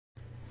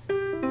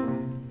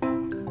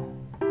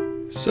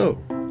So,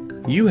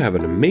 you have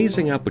an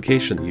amazing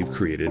application that you've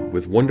created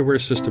with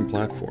Wonderware System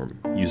Platform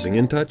using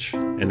InTouch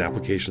and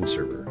Application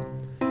Server.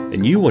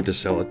 And you want to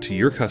sell it to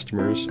your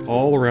customers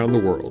all around the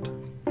world,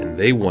 and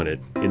they want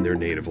it in their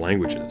native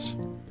languages.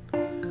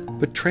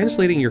 But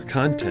translating your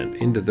content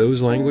into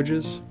those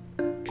languages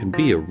can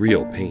be a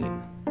real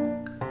pain,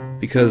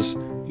 because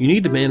you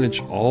need to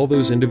manage all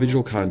those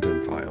individual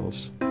content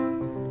files,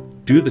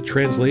 do the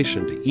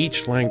translation to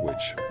each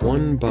language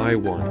one by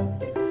one,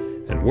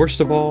 and worst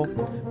of all,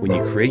 when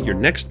you create your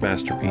next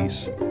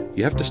masterpiece,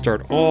 you have to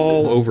start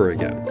all over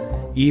again,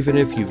 even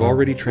if you've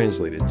already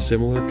translated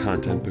similar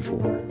content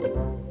before.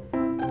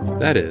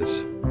 That is,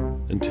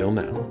 until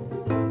now.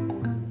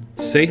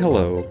 Say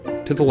hello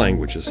to the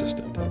Language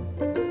Assistant.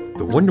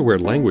 The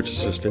Wonderware Language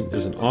Assistant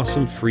is an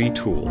awesome free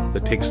tool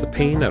that takes the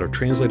pain out of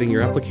translating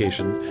your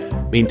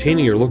application,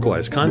 maintaining your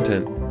localized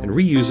content, and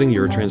reusing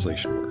your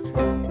translation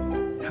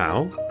work.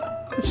 How?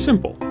 It's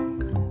simple.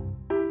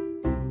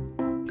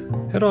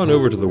 Head on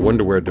over to the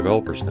Wonderware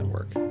Developers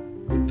Network.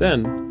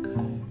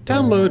 Then,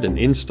 download and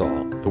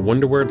install the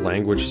Wonderware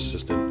Language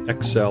Assistant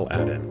Excel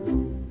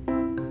add-in.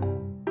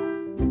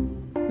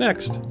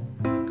 Next,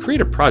 create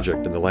a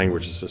project in the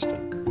Language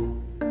Assistant.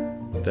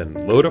 Then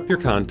load up your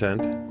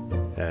content,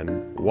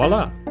 and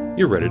voila,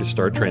 you're ready to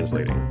start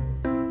translating.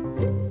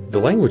 The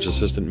Language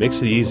Assistant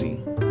makes it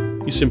easy.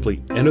 You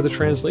simply enter the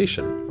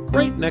translation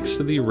right next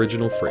to the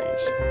original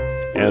phrase.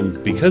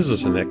 And because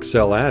it's an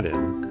Excel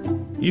add-in,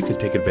 you can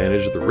take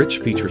advantage of the rich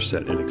feature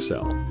set in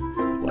Excel,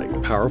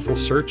 like powerful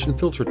search and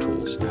filter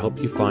tools to help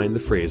you find the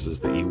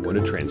phrases that you want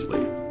to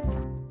translate.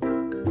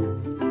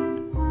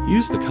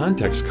 Use the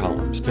context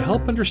columns to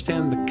help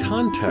understand the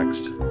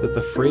context that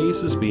the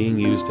phrase is being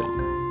used in.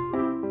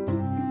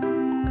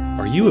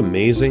 Are you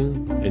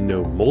amazing and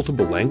know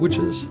multiple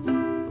languages?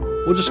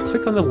 Well, just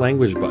click on the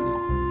language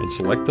button and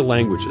select the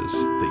languages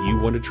that you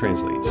want to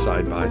translate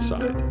side by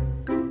side.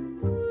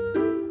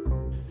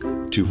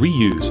 To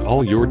reuse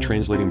all your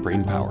translating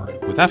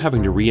brainpower without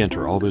having to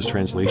re-enter all those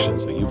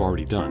translations that you've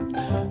already done,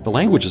 the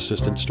Language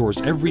Assistant stores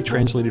every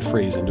translated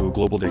phrase into a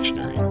global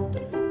dictionary.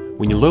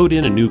 When you load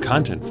in a new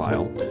content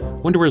file,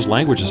 Wonderware's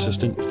Language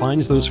Assistant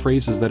finds those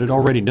phrases that it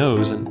already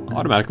knows and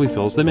automatically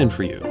fills them in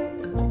for you.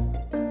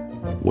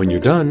 When you're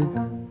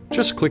done,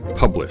 just click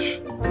Publish,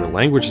 and the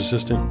Language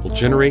Assistant will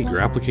generate your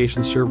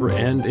Application Server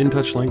and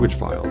InTouch language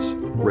files,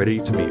 ready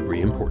to be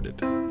re-imported.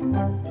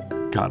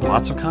 Got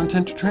lots of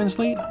content to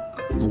translate?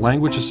 The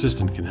Language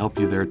Assistant can help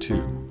you there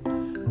too.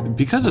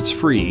 Because it's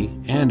free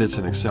and it's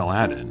an Excel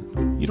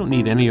add-in, you don't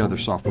need any other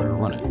software to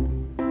run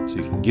it. So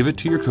you can give it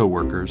to your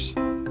coworkers,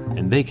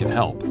 and they can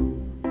help.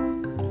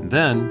 And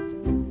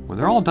then, when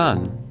they're all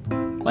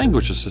done,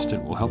 Language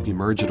Assistant will help you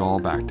merge it all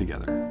back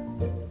together.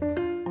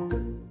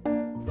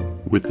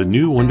 With the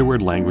new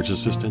Wonderware Language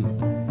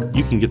Assistant,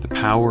 you can get the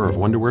power of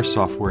Wonderware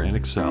software and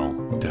Excel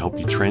to help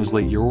you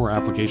translate your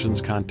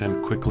application's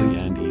content quickly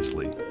and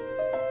easily.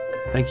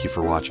 Thank you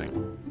for watching.